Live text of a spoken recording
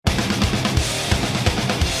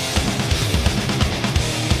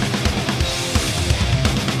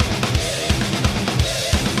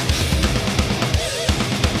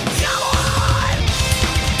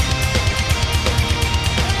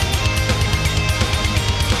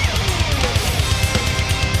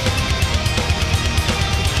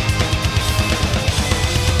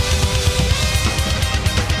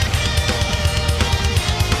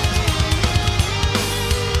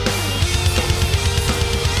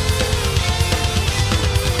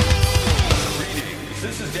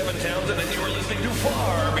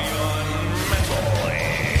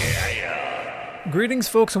Greetings,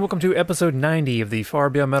 folks, and welcome to episode 90 of the Far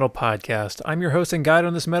Beyond Metal podcast. I'm your host and guide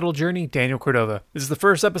on this metal journey, Daniel Cordova. This is the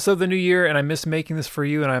first episode of the new year, and I miss making this for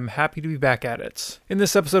you, and I'm happy to be back at it. In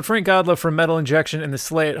this episode, Frank Godlove from Metal Injection and the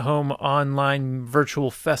Slay at Home online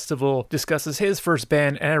virtual festival discusses his first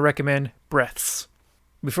band, and I recommend Breaths.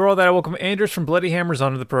 Before all that, I welcome Anders from Bloody Hammers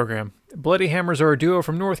onto the program. Bloody Hammers are a duo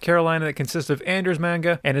from North Carolina that consists of Anders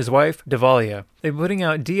Manga and his wife, Devalia. They've been putting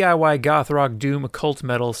out DIY goth rock doom occult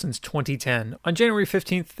metal since 2010. On January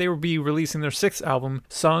 15th, they will be releasing their 6th album,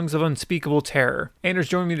 Songs of Unspeakable Terror. Anders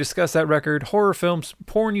joined me to discuss that record, horror films,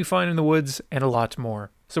 porn you find in the woods, and a lot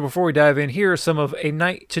more. So before we dive in, here are some of A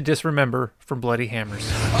Night to Disremember from Bloody Hammers.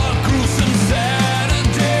 A gruesome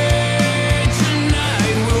Saturday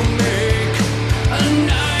tonight will make a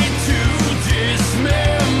night to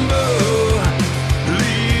dismember.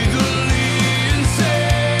 Legally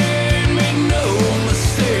insane, make no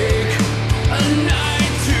mistake. A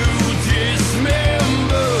night to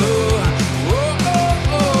dismember.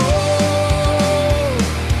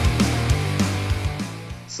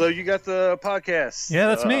 So you got the podcast. Yeah,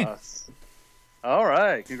 that's me. All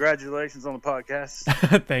right. Congratulations on the podcast.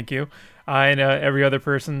 Thank you. I and every other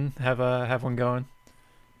person have one going.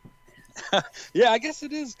 Yeah, I guess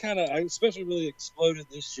it is kind of, especially really exploded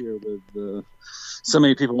this year with so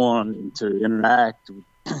many people wanting to interact,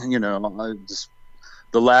 just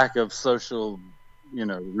the lack of social,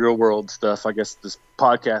 real world stuff. I guess this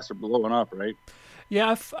podcasts are blowing up, right?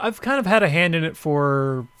 Yeah, I've kind of had a hand in it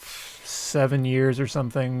for 7 years or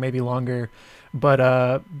something, maybe longer.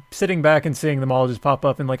 But sitting back and seeing them all just pop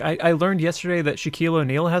up, and I learned yesterday that Shaquille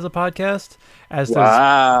O'Neal has a podcast, as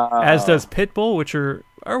does Pitbull, which are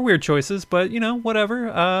weird choices, but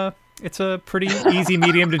whatever. It's a pretty easy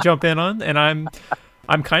medium to jump in on, and I'm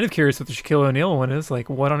kind of curious what the Shaquille O'Neal one is. Like,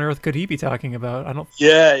 what on earth could he be talking about? I don't.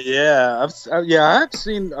 Yeah. I've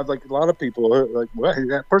seen like a lot of people like, what,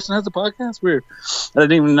 that person has a podcast? Weird. I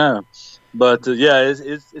didn't even know, but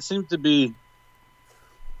it seems to be.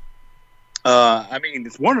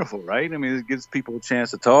 It's wonderful, right? I mean, it gives people a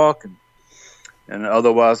chance to talk, and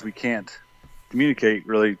otherwise we can't communicate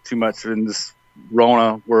really too much in this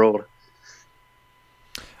Rona world.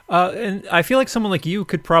 And I feel like someone like you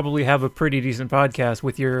could probably have a pretty decent podcast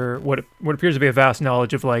with your what appears to be a vast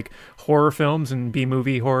knowledge of like horror films and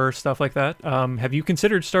B-movie horror stuff like that. Have you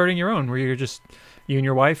considered starting your own, where you're just you and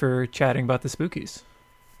your wife are chatting about the spookies?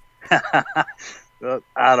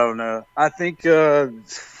 I don't know. I think.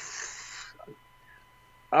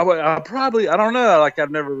 I don't know. Like, I've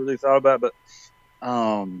never really thought about it, but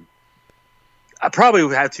I probably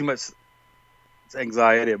would have too much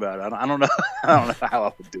anxiety about it. I don't know. I don't know how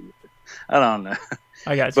I would do it. I don't know.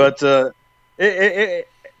 I got you. But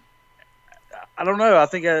I don't know. I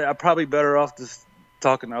think I'm probably better off just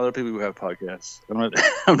talking to other people who have podcasts.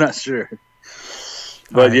 I'm not sure.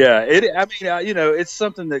 But yeah, it's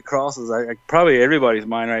something that crosses probably everybody's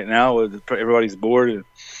mind right now. Everybody's bored. And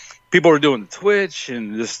people are doing Twitch,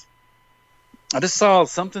 and I just saw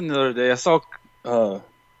something the other day. I saw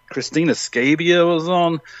Christina Scabia was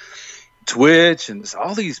on Twitch, and just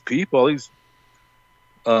all these people, all these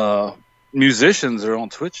musicians are on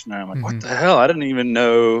Twitch now. I'm like, What the hell? I didn't even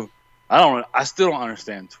know. I still don't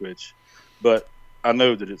understand Twitch, but I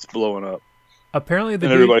know that it's blowing up. Apparently,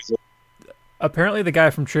 the guy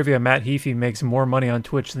from Trivia, Matt Heafy, makes more money on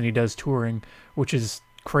Twitch than he does touring, which is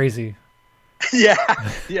crazy. Yeah.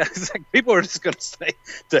 It's like people are just gonna say,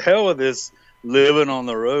 "To hell with this living on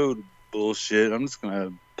the road bullshit. I'm just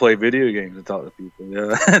gonna play video games and talk to people."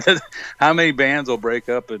 Yeah. How many bands will break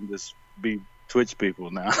up and just be Twitch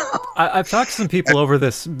people now? I've talked to some people over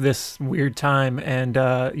this weird time, and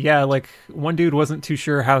like one dude wasn't too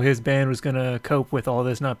sure how his band was gonna cope with all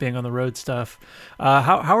this not being on the road stuff.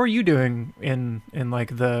 How are you doing in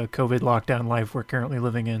like the COVID lockdown life we're currently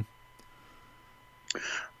living in?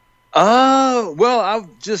 Well,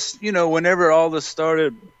 I've just, whenever all this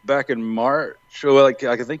started back in March, or I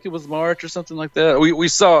think it was March or something like that. We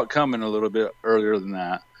saw it coming a little bit earlier than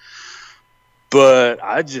that. But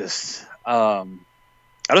I just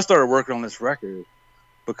started working on this record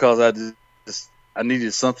because I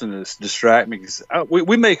needed something to distract me. Cause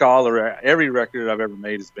we make every record I've ever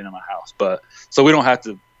made has been in my house, so we don't have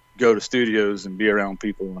to go to studios and be around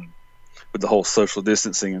people and with the whole social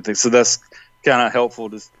distancing and things. So that's kind of helpful.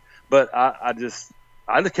 But I just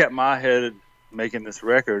kept my head making this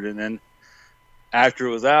record, and then after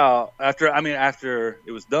it was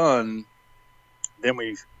done, then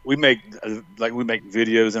we make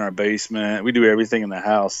videos in our basement. We do everything in the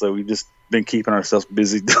house, so we've just been keeping ourselves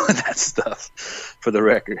busy doing that stuff for the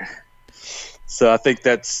record. So I think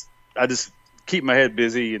I just keep my head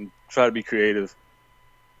busy and try to be creative.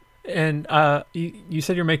 And you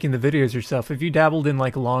said you're making the videos yourself. Have you dabbled in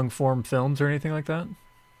like long form films or anything like that?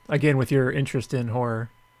 Again, with your interest in horror.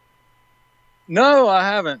 No, I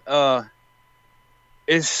haven't.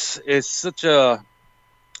 It's such a.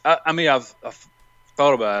 I mean, I've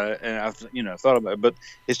thought about it, and I've thought about it, but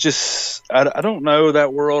it's just I don't know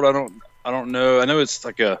that world. I don't know. I know it's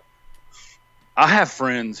like a. I have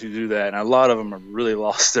friends who do that, and a lot of them have really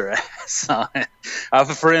lost their ass on it. I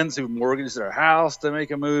have friends who mortgaged their house to make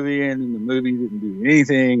a movie, and the movie didn't do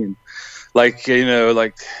anything. And like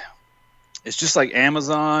it's just like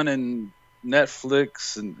Amazon and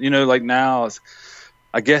Netflix, and like now it's.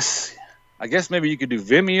 I guess maybe you could do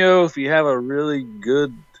Vimeo if you have a really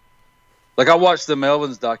good. Like I watched the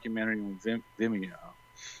Melvins documentary on Vimeo,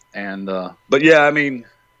 and but yeah, I mean,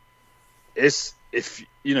 it's if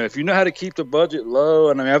you know how to keep the budget low,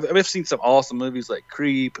 and I mean I've seen some awesome movies like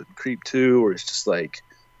Creep and Creep 2, where it's just like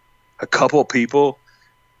a couple people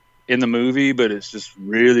in the movie, but it's just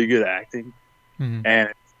really good acting,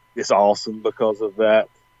 and it's awesome because of that.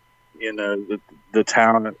 The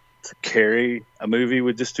talent to carry a movie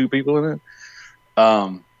with just two people in it.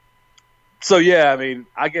 So yeah, I mean,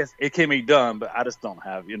 I guess it can be done, but I just don't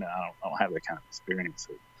have, I don't have that kind of experience.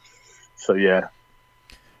 So yeah.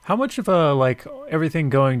 How much of like everything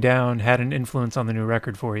going down had an influence on the new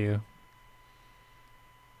record for you?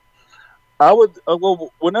 I would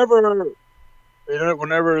well, whenever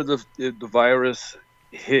the virus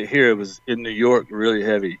hit here, it was in New York really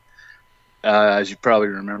heavy. As you probably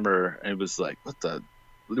remember, it was like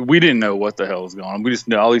we didn't know what the hell was going on. We just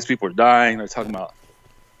knew all these people were dying. They're talking about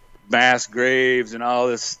mass graves and all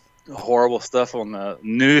this horrible stuff on the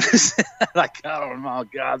news. Like, oh my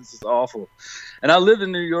God, this is awful. And I lived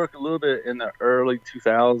in New York a little bit in the early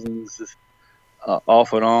 2000s, just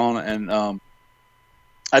off and on. And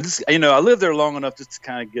I just, I lived there long enough just to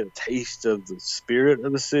kind of get a taste of the spirit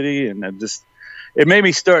of the city. And it made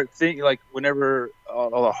me start thinking, like, whenever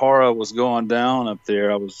all the horror was going down up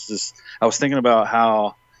there, I was thinking about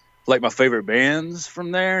how, like, my favorite bands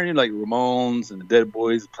from there, like Ramones and the Dead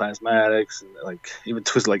Boys, Plasmatics, and like even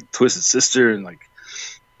Twisted Sister, and like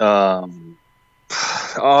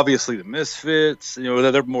obviously the Misfits.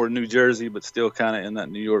 They're more New Jersey, but still kind of in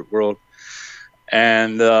that New York world.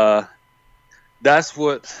 And that's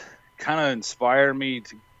what kind of inspired me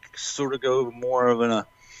to sort of go more of in a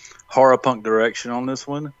horror punk direction on this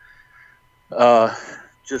one.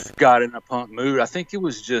 Just got in a punk mood. I think it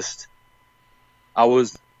was just I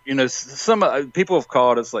was. Some people have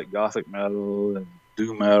called us like gothic metal and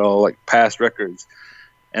doom metal, like past records.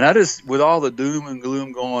 And I just, with all the doom and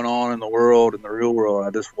gloom going on in the world, in the real world, I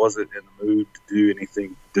just wasn't in the mood to do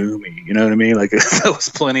anything doomy. You know what I mean? Like, there was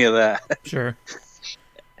plenty of that. Sure.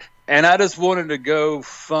 And I just wanted to go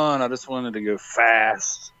fun. I just wanted to go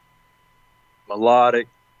fast, melodic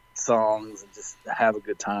songs, and just have a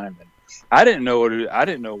good time. And I didn't know what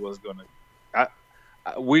was going to.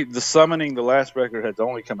 The Summoning, the last record, had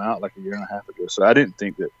only come out like a year and a half ago, so I didn't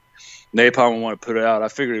think that Napalm would want to put it out. I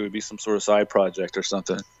figured it would be some sort of side project or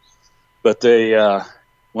something. But they,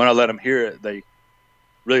 when I let them hear it, they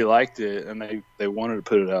really liked it, and they wanted to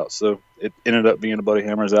put it out. So it ended up being a Bloody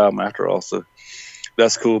Hammers album after all. So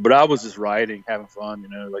that's cool. But I was just writing, having fun,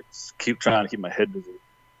 like keep trying to keep my head busy.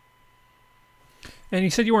 And you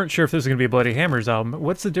said you weren't sure if this was going to be a Bloody Hammers album.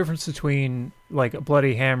 What's the difference between like a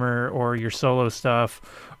Bloody Hammer or your solo stuff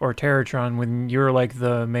or Terratron when you're like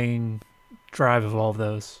the main drive of all of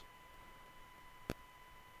those?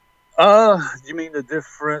 You mean the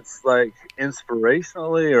difference like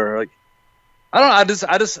inspirationally or like I don't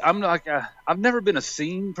know, I'm like I've never been a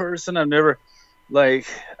scene person. I've never like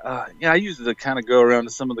I used to kind of go around to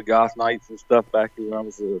some of the goth nights and stuff back when I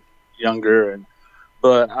was younger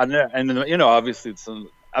but obviously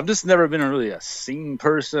I've just never been really a scene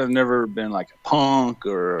person. I've never been like a punk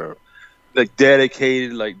or like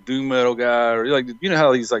dedicated like doom metal guy or like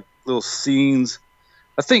how these like little scenes.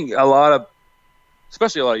 I think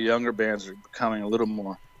especially a lot of younger bands are becoming a little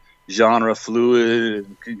more genre fluid.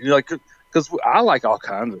 And, because I like all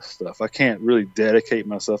kinds of stuff. I can't really dedicate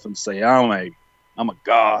myself and say I'm a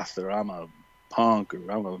goth or I'm a punk or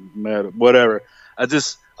I'm a metal, whatever. I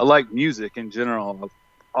like music in general, of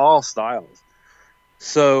all styles.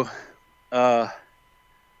 So, I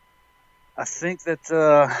think that,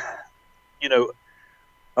 I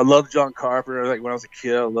love John Carpenter. Like when I was a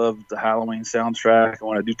kid, I loved the Halloween soundtrack. And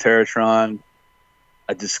when I do Terratron,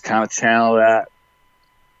 I just kind of channel that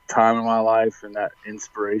time in my life and that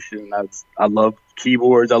inspiration. I love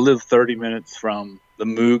keyboards. I live 30 minutes from the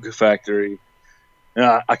Moog factory.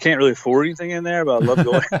 I can't really afford anything in there, but I love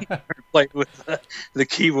going and play with the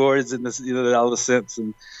keyboards and all the synths,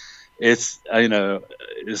 and it's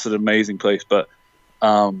it's an amazing place. But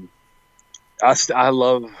I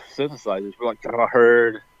love synthesizers. Like I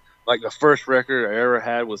heard, like the first record I ever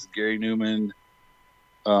had was Gary Newman,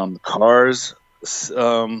 Cars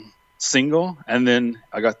single, and then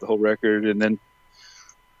I got the whole record, and then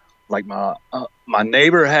like my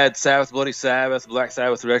neighbor had Sabbath, Bloody Sabbath, Black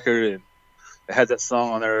Sabbath record, and it had that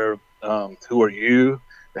song on there, Who Are You?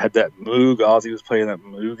 It had that Moog. Ozzy was playing that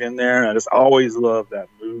Moog in there, and I just always loved that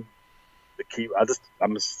Moog. The key. I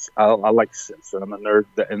like synths, and I'm a nerd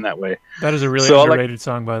in that way. That is a really underrated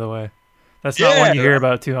song, by the way. That's not one you hear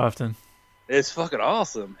about too often. It's fucking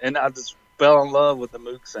awesome, and I just fell in love with the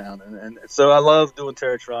Moog sound, and so I love doing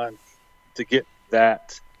Terratron to get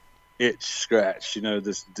that itch scratched,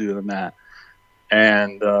 just doing that.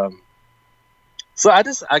 And so I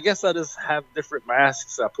guess I just have different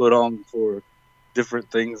masks I put on for different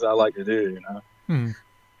things I like to do,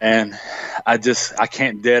 and I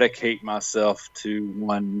can't dedicate myself to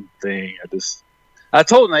one thing. I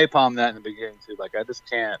told Napalm that in the beginning too, like I just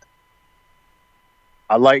can't.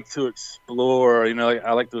 I like to explore,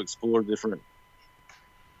 I like to explore different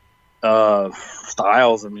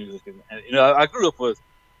styles of music, and I grew up with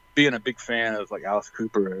being a big fan of like Alice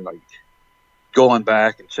Cooper, and like going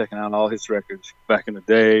back and checking out all his records back in the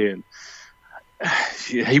day, and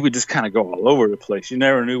he would just kind of go all over the place. You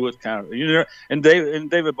never knew what kind of, and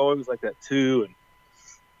David Bowie was like that too. And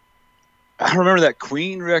I remember that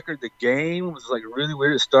Queen record, The Game, was like really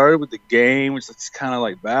weird. It started with The Game, which is kind of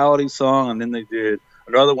like ballady song, and then they did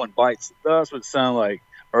another one, Bites the Dust, which sounded like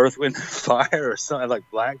Earth, Wind, and Fire or something, like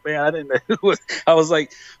Black Band. I didn't know who it was. I was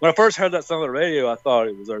like, when I first heard that song on the radio, I thought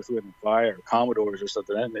it was Earth, Wind, and Fire or Commodores or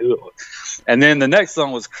something. I didn't know who it was. And then the next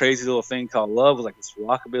song was Crazy Little Thing Called Love. It was like this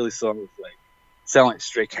rockabilly song with like, sound like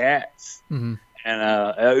Stray Cats. Mm-hmm.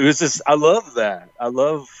 And it was just, I love that. I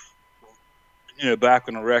love, back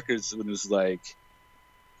on the records when it was like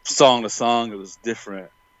song to song, it was different.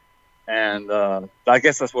 And I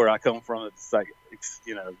guess that's where I come from. It's like,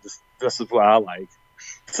 this is what I like.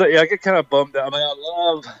 So yeah, I get kind of bummed out. I mean,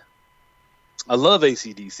 I love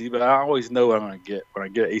AC/DC, but I always know what I'm going to get when I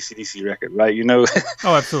get an AC/DC record, right?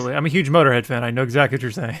 Oh, absolutely. I'm a huge Motorhead fan. I know exactly what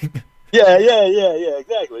you're saying. Yeah,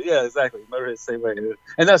 exactly. Yeah, exactly. Motorhead, same way.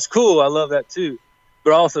 And that's cool. I love that too.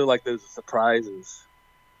 But also like those surprises,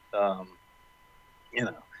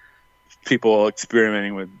 people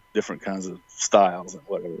experimenting with different kinds of styles and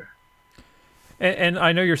whatever. And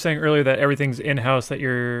I know you're saying earlier that everything's in-house, that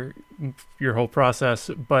your whole process,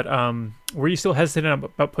 but were you still hesitant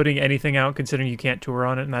about putting anything out, considering you can't tour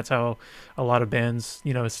on it, and that's how a lot of bands,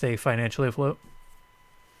 stay financially afloat?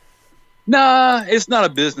 Nah, it's not a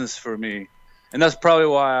business for me, and that's probably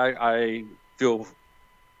why I feel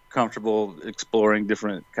comfortable exploring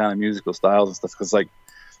different kind of musical styles and stuff. Because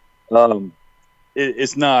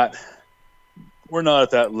it's not, we're not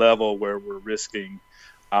at that level where we're risking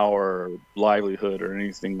our livelihood or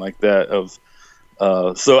anything like that.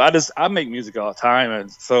 So I make music all the time and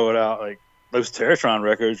throw it out, like those Terratron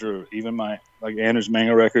records, or even my like Anders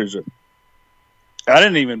Mango records. I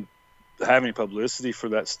didn't even have any publicity for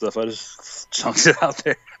that stuff. I just chunked it out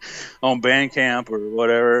there on Bandcamp or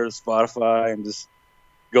whatever, Spotify, and just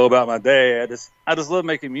go about my day. I just love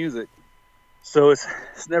making music. So it's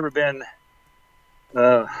never been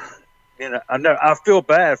I feel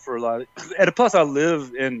bad for a lot of, and plus I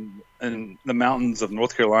live in the mountains of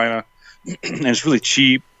North Carolina and it's really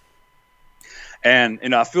cheap.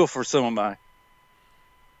 And I feel for some of my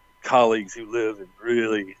colleagues who live in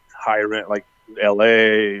really high rent, like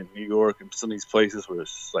LA and New York and some of these places where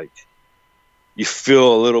it's just like you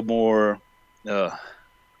feel a little more to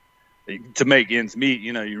make ends meet.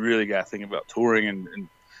 You really got to think about touring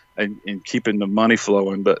and keeping the money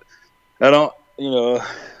flowing. But I don't know.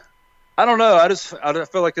 I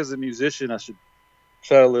feel like as a musician, I should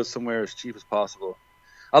try to live somewhere as cheap as possible.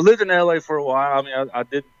 I lived in LA for a while. I mean, I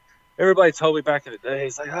did. Everybody told me back in the day,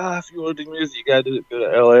 it's like, if you want to do music, you got to go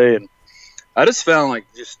to LA. And I just found like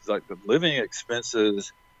the living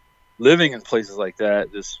expenses, living in places like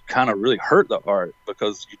that, just kind of really hurt the art,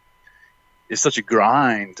 because it's such a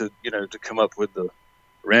grind to come up with the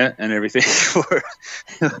rent and everything.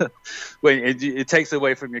 It takes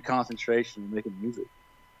away from your concentration in making music.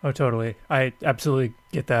 Oh, totally. I absolutely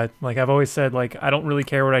get that. Like I've always said, like I don't really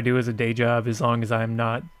care what I do as a day job as long as I'm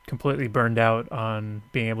not completely burned out on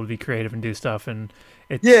being able to be creative and do stuff. And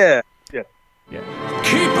it's yeah. Keep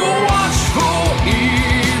a watchful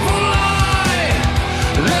evil eye.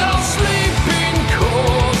 Let all sleeping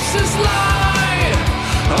corpses lie.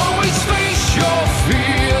 Always face your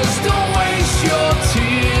fears. Don't waste your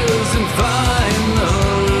tears and find the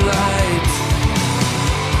light.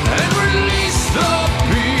 And release the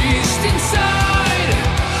beast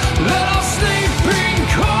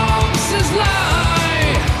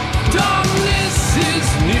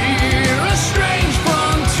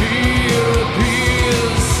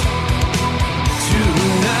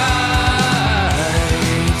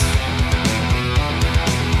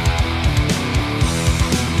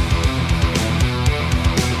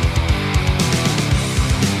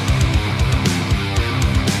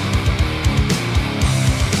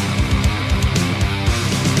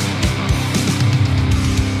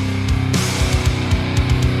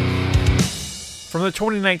the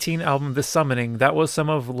 2019 album The Summoning, that was some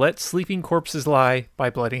of Let Sleeping Corpses Lie by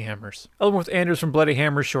Bloody Hammers. I'll be with Anders from Bloody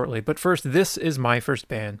Hammers shortly, but first, this is my first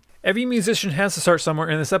band. Every musician has to start somewhere.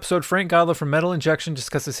 In this episode, Frank Godler from Metal Injection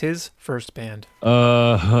discusses his first band.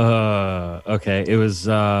 Okay. It was,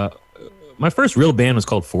 my first real band was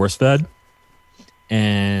called Force Fed.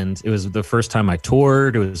 And it was the first time I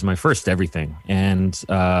toured. It was my first everything. And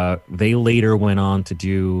they later went on to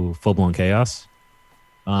do Full Blown Chaos.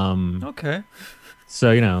 Okay.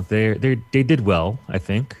 So, they did well, I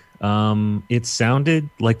think. It sounded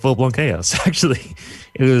like Full Blown Chaos, actually.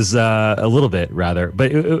 It was a little bit, rather.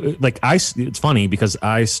 But it's funny because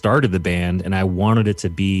I started the band and I wanted it to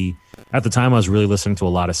be, at the time I was really listening to a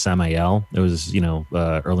lot of Samael. It was,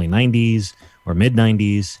 early 90s or mid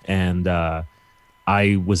 90s. And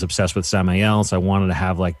I was obsessed with Samael, so I wanted to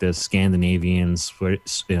have like this Scandinavian,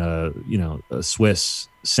 Swiss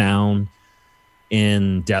sound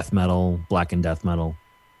in death metal, blackened death metal.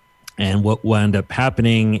 And what wound up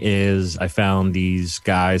happening is I found these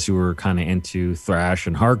guys who were kind of into thrash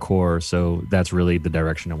and hardcore, so that's really the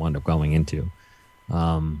direction I wound up going into.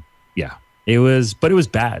 It was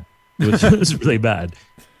bad. It was really bad.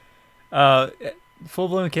 Full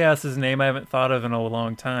Blown Chaos is a name I haven't thought of in a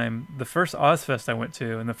long time. The first Ozfest I went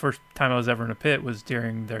to, and the first time I was ever in a pit, was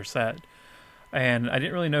during their set. And I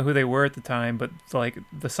didn't really know who they were at the time, but like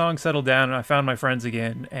the song settled down and I found my friends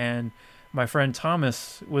again. And my friend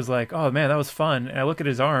Thomas was like, "Oh man, that was fun." And I look at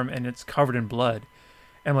his arm and it's covered in blood.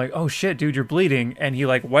 And I'm like, "Oh shit, dude, you're bleeding." And he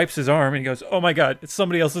like wipes his arm and he goes, "Oh my God, it's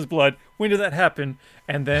somebody else's blood. When did that happen?"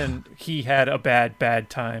 And then he had a bad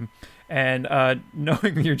time. And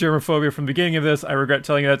knowing your germophobia from the beginning of this, I regret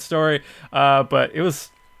telling you that story. But it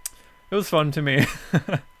was fun to me.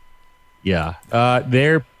 Yeah,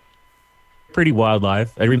 they're pretty wild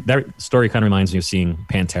live. That story kind of reminds me of seeing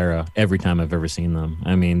Pantera every time I've ever seen them.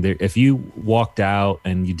 I mean, if you walked out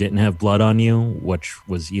and you didn't have blood on you, which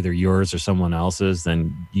was either yours or someone else's,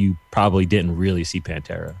 then you probably didn't really see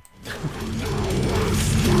Pantera.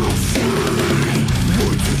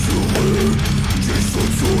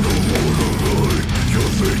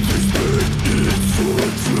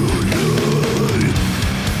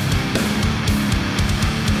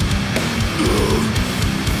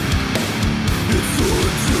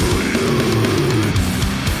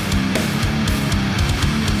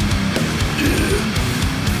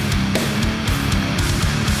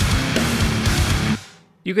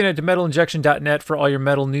 You can head to metalinjection.net for all your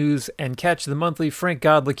metal news and catch the monthly Frank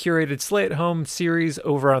Godler curated Slay at Home series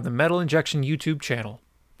over on the Metal Injection YouTube channel.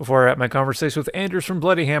 Before I wrap my conversation with Anders from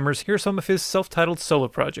Bloody Hammers, here's some of his self-titled solo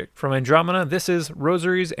project. From Andromeda, this is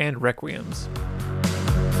Rosaries and Requiems.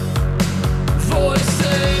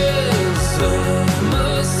 Voices of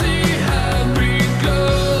mercy have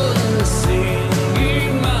begun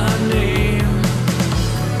singing my name.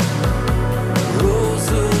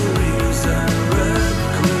 Rosaries and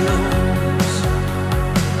requiems,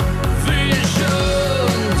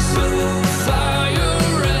 visions of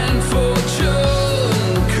fire and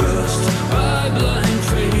fortune, cursed by blind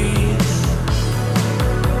faith.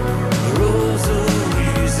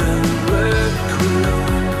 Rosaries and requiems.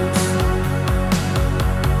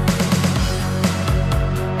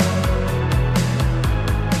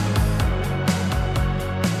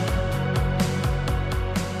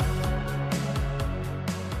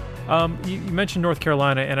 You mentioned North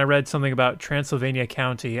Carolina, and I read something about Transylvania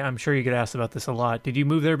County. I'm sure you get asked about this a lot. Did you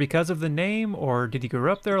move there because of the name, or did you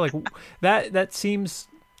grow up there? Like that seems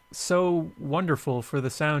so wonderful for the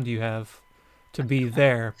sound you have to be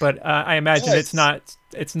there. But I imagine it's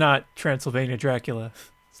not Transylvania Dracula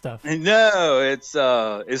stuff. No, it's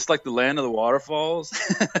like the land of the waterfalls.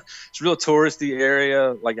 It's a real touristy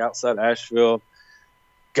area, like outside Asheville.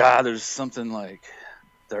 God, there's something like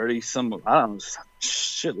 30 some, I don't know,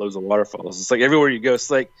 shitloads of waterfalls. It's like everywhere you go. It's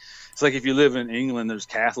like if you live in England, there's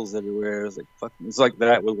castles everywhere. It's like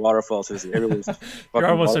that with waterfalls. Everywhere's You're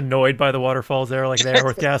almost annoyed by the waterfalls there, like there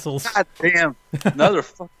with castles. God damn, another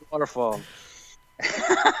fucking waterfall.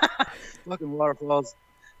 Fucking waterfalls.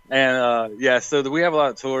 And so we have a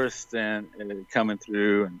lot of tourists and coming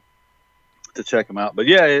through and to check them out. But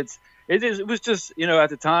yeah, it was just, at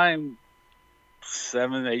the time,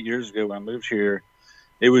 7-8 years ago when I moved here,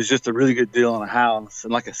 it was just a really good deal on a house.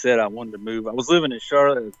 And like I said, I wanted to move. I was living in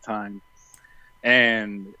Charlotte at the time,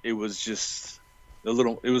 and it was just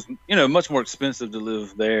much more expensive to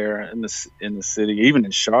live there in the city, even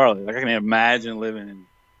in Charlotte. Like I can imagine living in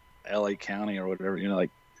LA County or whatever,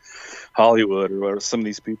 like Hollywood or whatever, some of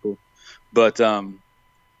these people. But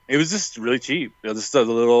it was just really cheap. Just a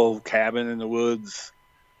little cabin in the woods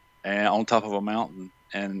and on top of a mountain.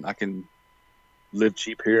 And I can live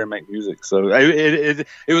cheap here and make music. So it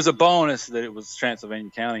was a bonus that it was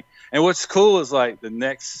Transylvania County. And what's cool is like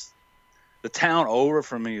the town over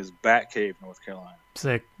from me is Batcave, North Carolina.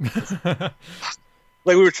 Sick.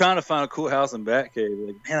 Like we were trying to find a cool house in Batcave.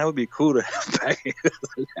 Like, man, that would be cool to have Batcave as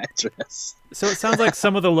an address. So it sounds like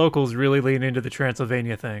some of the locals really lean into the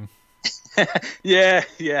Transylvania thing. Yeah.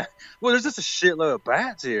 Well, there's just a shitload of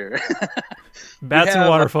bats here. Bats and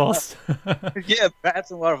waterfalls. Yeah, bats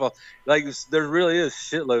and waterfalls. Like there really is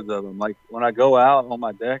shitloads of them. Like when I go out on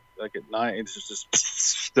my deck, like at night, it's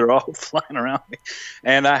just they're all flying around me,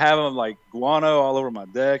 and I have them like guano all over my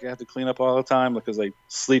deck. I have to clean up all the time because they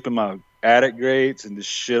sleep in my attic grates and just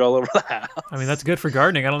shit all over the house. I mean, that's good for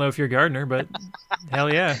gardening. I don't know if you're a gardener, but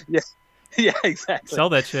hell yeah. Yeah, exactly. Sell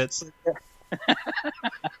that shit.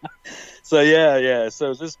 So yeah.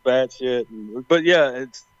 So it's just bad shit, but yeah,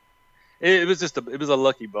 it was just it was a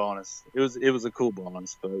lucky bonus. It was a cool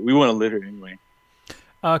bonus, but we want to live here anyway.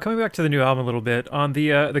 Coming back to the new album a little bit, on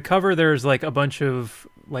the cover, there's like a bunch of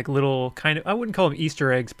like little kind of, I wouldn't call them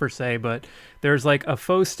Easter eggs per se, but there's like a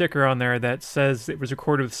faux sticker on there that says it was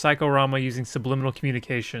recorded with Psychorama using subliminal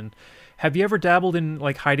communication. Have you ever dabbled in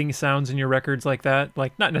like hiding sounds in your records like that?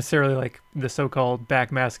 Like not necessarily like the so-called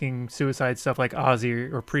backmasking suicide stuff like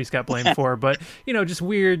Ozzy or Priest got blamed for, but you know, just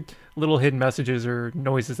weird little hidden messages or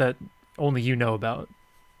noises that only you know about.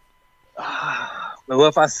 Well,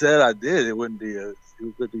 if I said I did, it wouldn't be a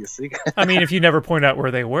secret. I mean, if you never point out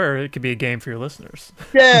where they were, it could be a game for your listeners.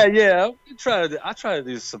 Yeah. I try to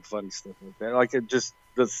do some funny stuff like that, like it just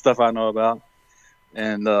the stuff I know about,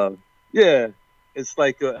 and yeah, it's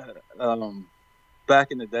like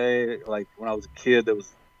back in the day, like when I was a kid, there was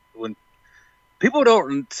when people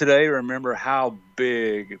don't today remember how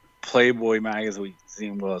big Playboy magazine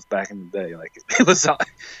was back in the day. Like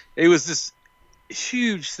it was this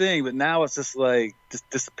huge thing, but now it's just like just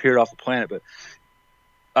disappeared off the planet. But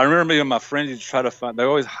I remember me and my friends used to try to find. They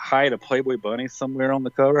always hide a Playboy bunny somewhere on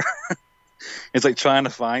the cover. It's like trying to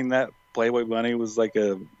find that Playboy bunny was like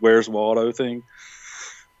a Where's Waldo thing.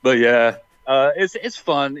 But yeah, it's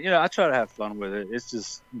fun. You know, I try to have fun with it. It's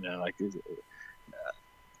just like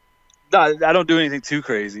I don't do anything too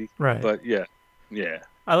crazy. Right. But yeah.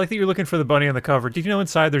 I like that you're looking for the bunny on the cover. Did you know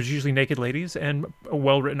inside there's usually naked ladies and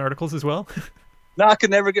well-written articles as well? No, I could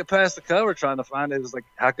never get past the cover trying to find it. It was like,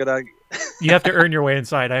 how could I? You have to earn your way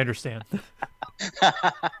inside. I understand.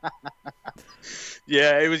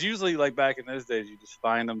 Yeah, it was usually like back in those days, you just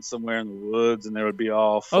find them somewhere in the woods, and they would be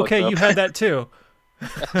all fucked okay. up. You had that too.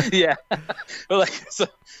 Yeah, but like it's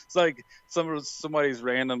like somebody's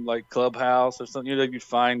random like clubhouse or something. You'd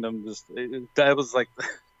find them. That was like.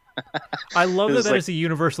 I love that is a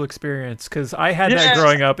universal experience because I had that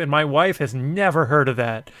growing up, and my wife has never heard of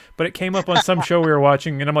that. But it came up on some show we were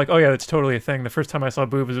watching, and I'm like, oh yeah, that's totally a thing. The first time I saw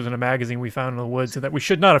boobs, it was in a magazine we found in the woods, and that we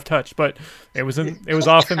should not have touched, but it was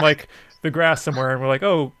off in like the grass somewhere, and we're like,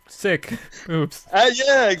 oh, sick, oops.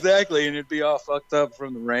 Yeah, exactly, and it'd be all fucked up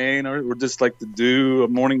from the rain, or just like the dew, or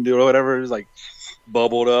morning dew, or whatever. It was like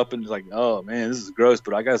bubbled up, and it's like, oh man, this is gross,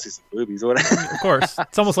 but I gotta see some boobies, or whatever. Of course,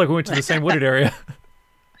 it's almost like we went to the same wooded area.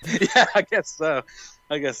 Yeah, I guess so.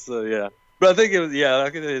 Yeah. But I think it was. Yeah, I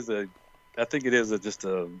think it is just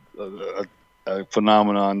a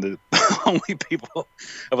phenomenon that only people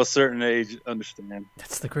of a certain age understand.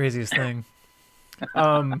 That's the craziest thing.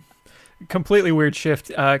 Completely weird shift.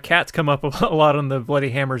 Cats come up a lot on the Bloody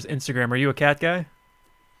Hammers Instagram. Are you a cat guy?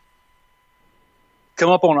 Come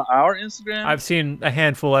up on our Instagram? I've seen a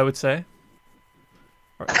handful, I would say.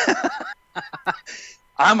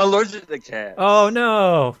 I'm allergic to cats. Oh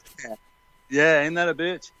no! Yeah, ain't that a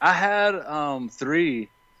bitch? I had 3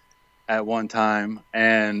 at one time,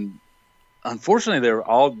 and unfortunately, they were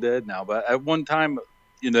all dead now. But at one time,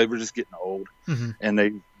 they were just getting old, and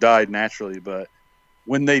they died naturally. But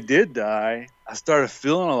when they did die, I started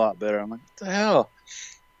feeling a lot better. I'm like, what the hell?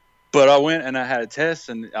 But I went and I had a test,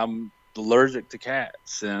 and I'm allergic to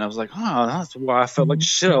cats, and I was like, oh, that's why I felt like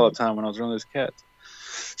shit all the time when I was around those cats.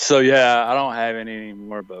 So yeah, I don't have any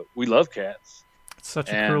anymore, but we love cats. It's such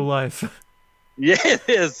a cruel life. Yeah, it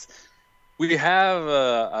is. We have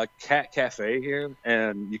a cat cafe here,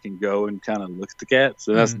 and you can go and kind of look at the cats.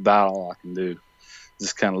 So that's about all I can do.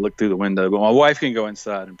 Just kind of look through the window. But my wife can go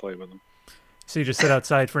inside and play with them. So you just sit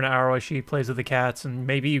outside for an hour while she plays with the cats, and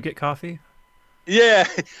maybe you get coffee? Yeah,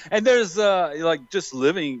 and there's like just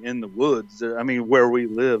living in the woods. I mean, where we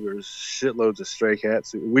live, there's shitloads of stray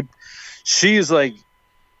cats. She's like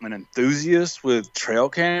an enthusiast with trail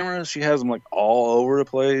cameras. She has them like all over the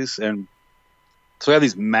place, and so we have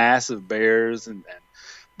these massive bears and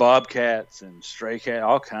bobcats and stray cat,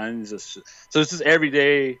 all kinds of shit. So it's just every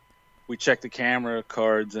day we check the camera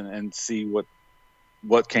cards and see what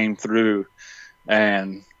what came through.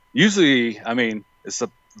 And usually, I mean, it's a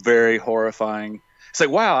very horrifying. It's like,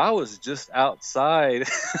 wow, I was just outside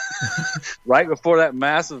right before that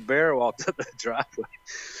massive bear walked up the driveway.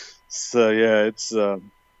 So yeah,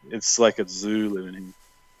 it's like a zoo living here.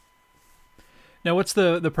 Now, what's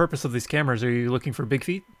the purpose of these cameras? Are you looking for big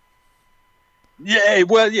feet? Yeah,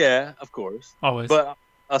 well, yeah, of course. Always. But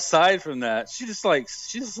aside from that, she just likes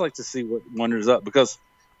to see what wanders up, because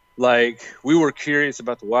like we were curious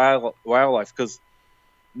about the wildlife, because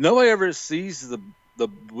nobody ever sees the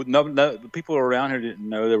people around here didn't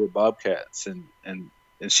know there were bobcats, and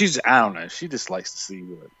she's, I don't know, she just likes to see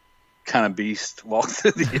what kind of beast walk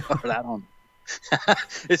through the yard. I don't know.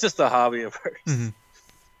 It's just a hobby of hers.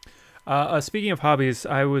 Mm-hmm. Speaking of hobbies,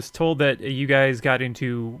 I was told that you guys got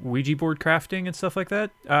into Ouija board crafting and stuff like that.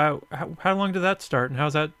 How long did that start, and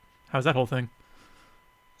how's that whole thing?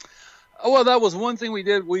 Oh, well, that was one thing we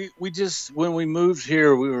did. We just, when we moved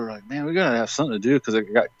here, we were like, man, we gotta have something to do, because I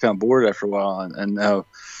got kind of bored after a while, and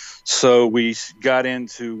so we got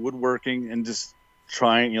into woodworking and just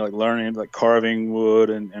trying, like learning, like carving wood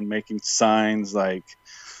and making signs. Like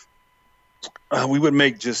we would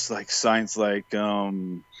make just like signs like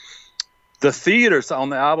the theater on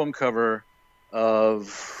the album cover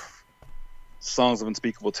of Songs of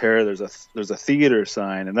Unspeakable Terror. There's a theater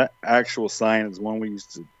sign, and that actual sign is one we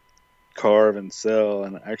used to carve and sell,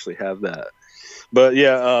 and I actually have that. But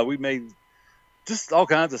yeah, we made just all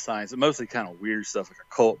kinds of signs, mostly kind of weird stuff, like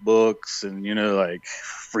occult books and, like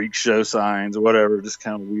freak show signs or whatever, just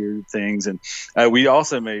kind of weird things. And we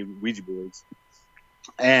also made Ouija boards,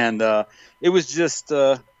 and it was just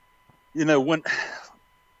when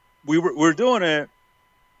we were doing it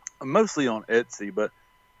mostly on Etsy, but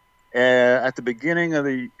at the beginning of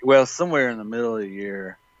somewhere in the middle of the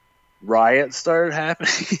year, riots started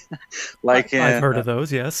happening. I've heard of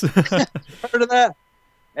those, yes. Heard of that.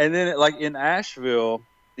 And then in Asheville,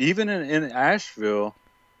 even in Asheville,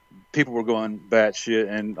 people were going batshit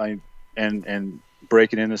and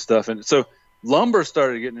breaking into stuff. And so lumber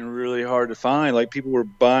started getting really hard to find. Like, people were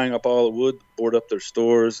buying up all the wood to board up their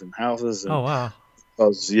stores and houses. And, oh, wow.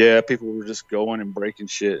 Yeah, people were just going and breaking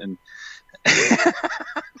shit. And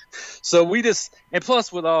so we just, and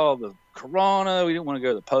plus with all the corona, we didn't want to go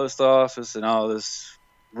to the post office and all this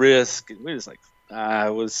risk. We just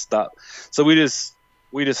was stopped. So we just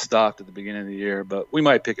stopped at the beginning of the year, but we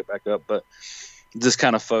might pick it back up. But just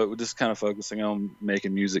kind of focusing on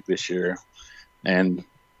making music this year, and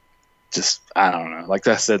just, I don't know. Like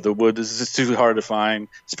I said, the wood is just too hard to find.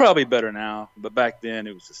 It's probably better now, but back then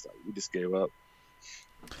it was just like we just gave up.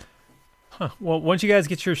 Huh. Well, once you guys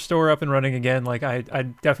get your store up and running again,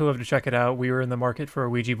 I'd definitely love to check it out. We were in the market for a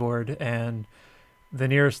Ouija board, and the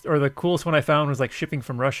nearest or the coolest one I found was like shipping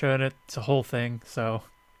from Russia, and it's a whole thing. So.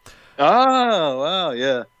 Oh, wow,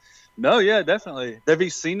 yeah. No, yeah, definitely. Have you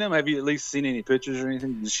seen them? Have you at least seen any pictures or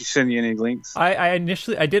anything? Did she send you any links? I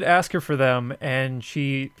did ask her for them, and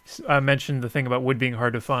she mentioned the thing about wood being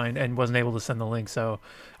hard to find and wasn't able to send the link. So,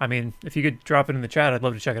 I mean, if you could drop it in the chat, I'd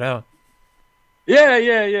love to check it out. Yeah.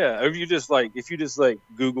 If you just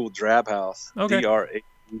Google Drab House, okay.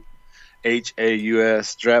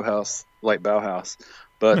 DRAHAUS, Drab House, like Bauhaus,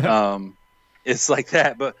 but it's like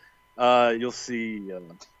that. But you'll see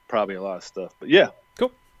probably a lot of stuff. But yeah,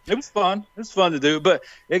 cool. It was fun. It was fun to do. But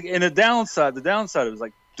and the downside, it was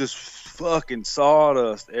like just fucking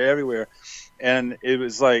sawdust everywhere, and it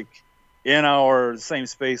was like in our same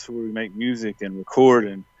space where we make music and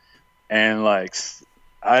record, and like.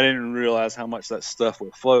 I didn't realize how much that stuff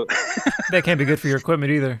would float. That can't be good for your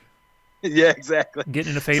equipment either. Yeah, exactly.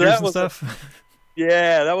 Getting into faders and stuff.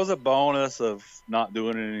 Yeah, that was a bonus of not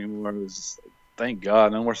doing it anymore. It was just like, thank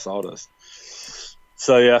God, no more sawdust.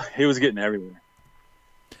 So yeah, he was getting everywhere.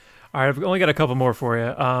 All right, I've only got a couple more for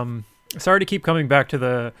you. Sorry to keep coming back to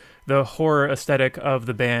the horror aesthetic of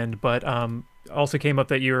the band, but also came up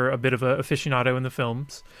that you're a bit of an aficionado in the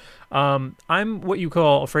films. I'm what you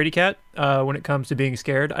call a fraidy cat when it comes to being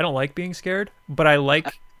scared. I don't like being scared, but I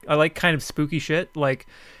like kind of spooky shit, like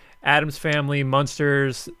Addams Family,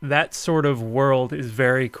 Munsters. That sort of world is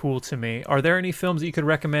very cool to me. Are there any films that you could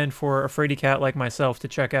recommend for a fraidy cat like myself to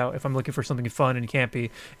check out if I'm looking for something fun and campy?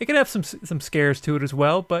 It could have some scares to it as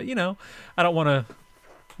well, but I don't want to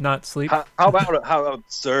not sleep. How about how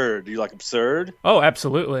absurd? Do you like absurd? Oh,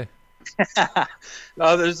 absolutely.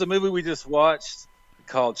 There's a movie we just watched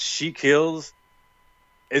called She Kills.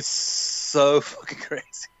 It's so fucking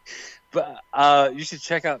crazy, but you should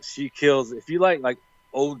check out She Kills if you like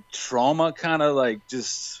old trauma, kind of like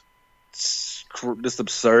just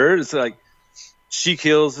absurd. It's like She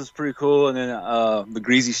Kills is pretty cool, and then The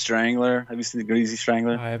Greasy Strangler. Have you seen The Greasy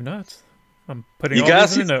Strangler? I have not. I'm putting You all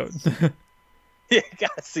guys these in a note. You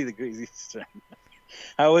gotta see the Greasy Strangler.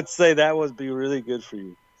 I would say that would be really good for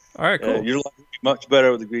you. All right, cool. You're likely to be much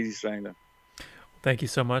better with the Greasy Strangler. Thank you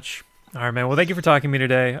so much. All right, man. Well, thank you for talking to me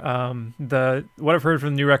today. What I've heard from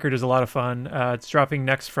the new record is a lot of fun. It's dropping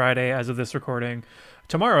next Friday as of this recording.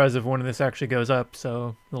 Tomorrow as of when this actually goes up,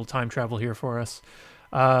 so a little time travel here for us.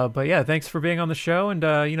 But yeah, thanks for being on the show, and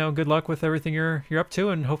good luck with everything you're up to,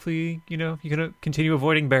 and hopefully, you can continue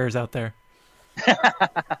avoiding bears out there.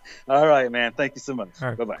 All right, man. Thank you so much. All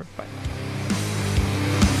right, Bye-bye. Bye.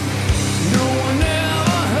 No one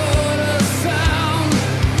ever heard a sound.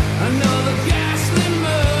 Another ghastly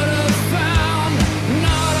murder found.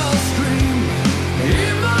 Not a scream,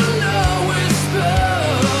 even a whisper.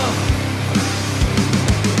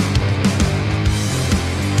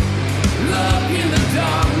 Look in the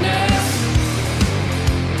darkness,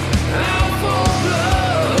 out for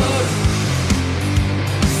blood.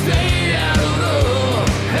 Stay out of the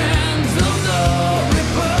hands of the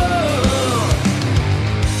Reaper.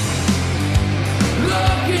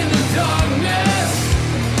 Look in the darkness,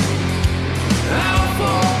 out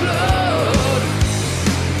for blood.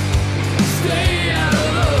 Stay out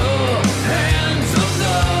of the hands of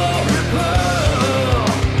the Reaper.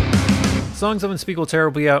 Songs of Unspeakable Terror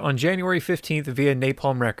will be out on January 15th via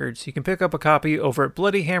Napalm Records. You can pick up a copy over at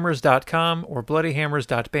bloodyhammers.com or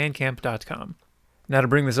bloodyhammers.bandcamp.com. Now to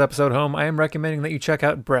bring this episode home, I am recommending that you check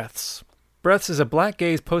out Breaths. Breaths is a black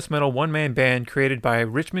gaze post-metal one-man band created by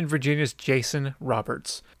Richmond, Virginia's Jason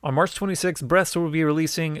Roberts. On March 26th, Breaths will be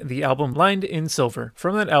releasing the album Lined in Silver.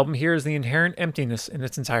 From that album, here is The Inherent Emptiness in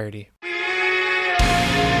its entirety.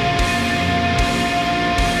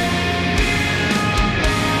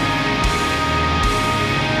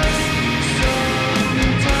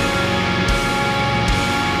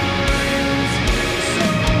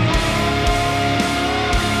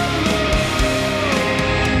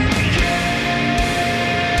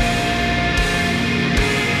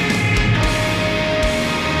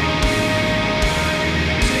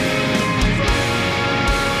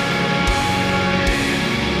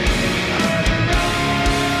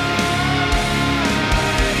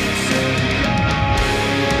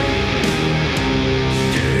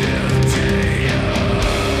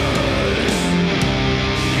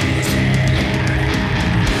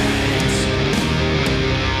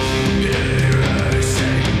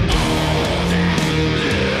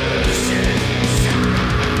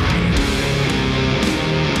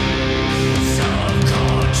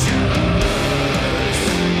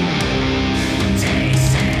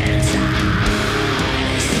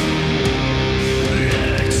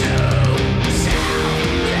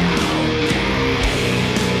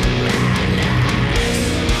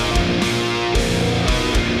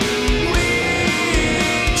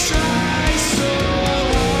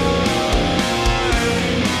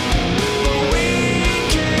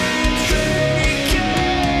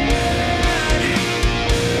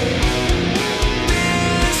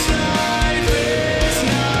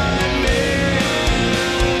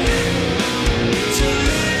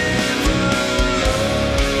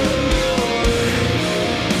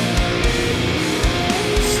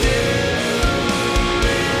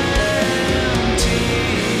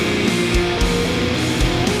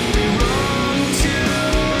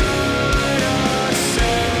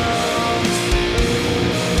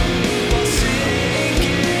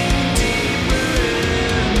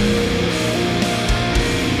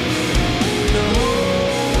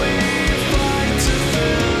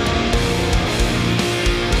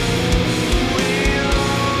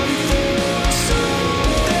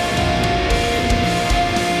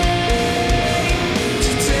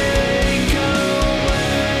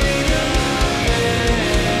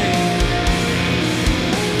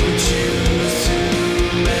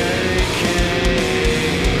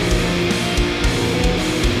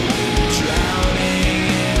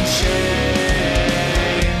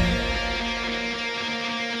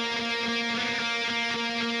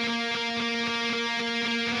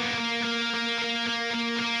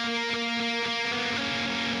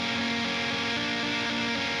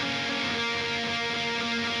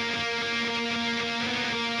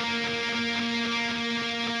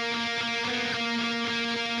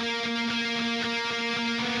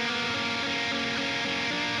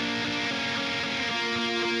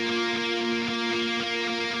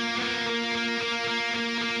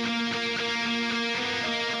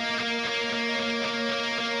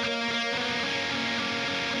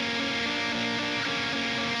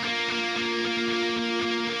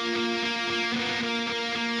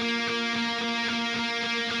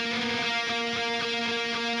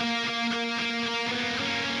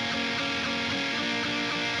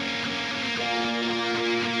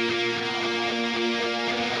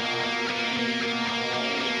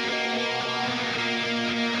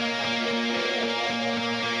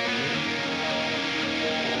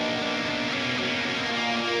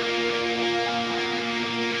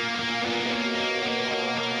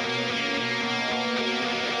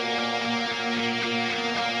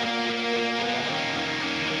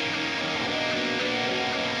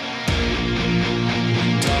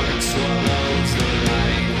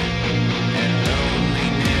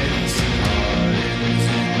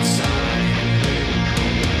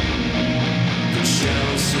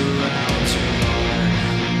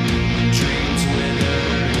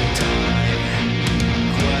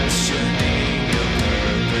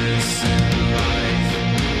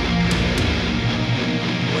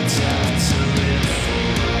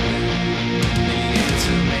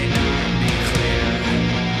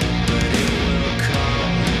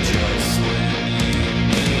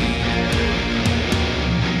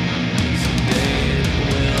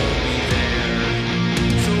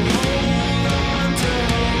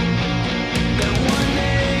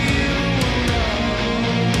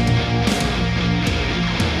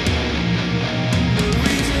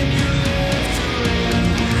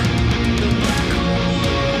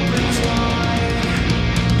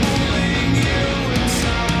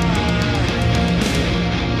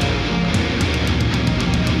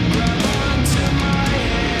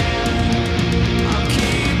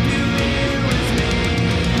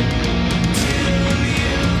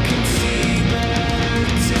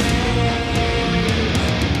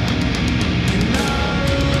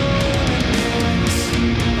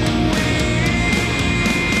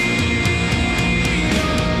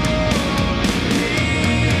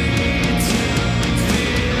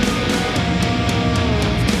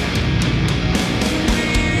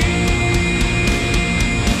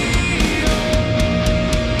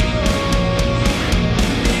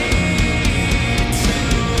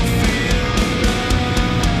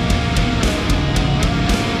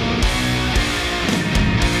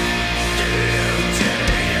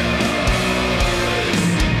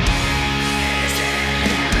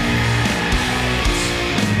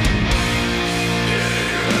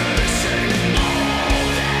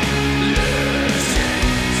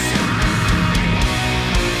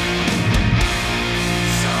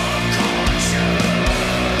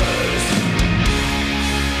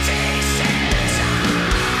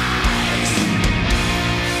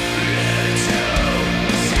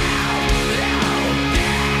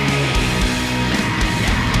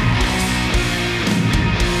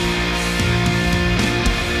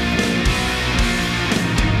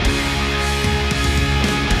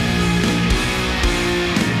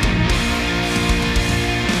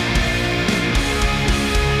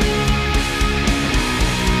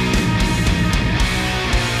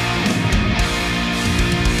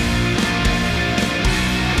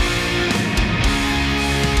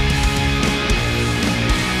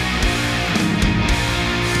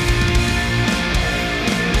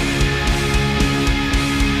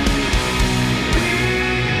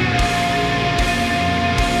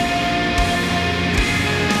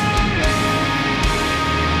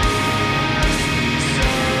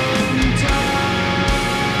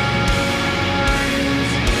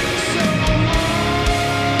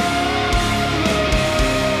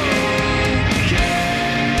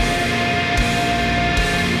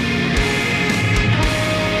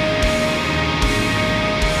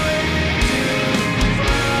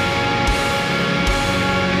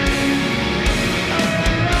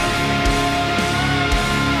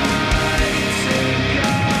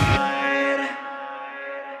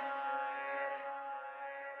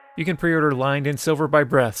 You can pre-order Lined in Silver by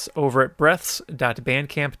Breaths over at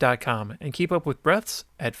breaths.bandcamp.com and keep up with Breaths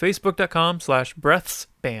at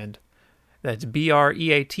facebook.com/breathsband. That's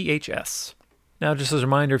BREATHS. Now, just as a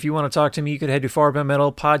reminder, if you want to talk to me, you could head to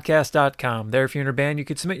farbeyondmetalpodcast.com. There, if you're in a band, you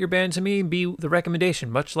could submit your band to me and be the recommendation,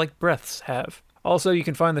 much like Breaths have. Also, you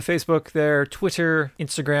can find the Facebook there, Twitter,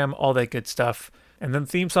 Instagram, all that good stuff. And then the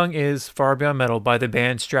theme song is Far Beyond Metal by the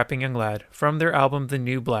band Strapping Young Lad from their album The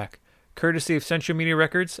New Black, courtesy of Central Media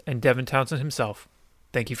Records and Devin Townsend himself.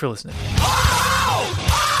 Thank you for listening.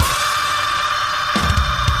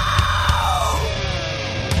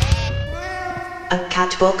 A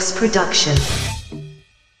Catbox production.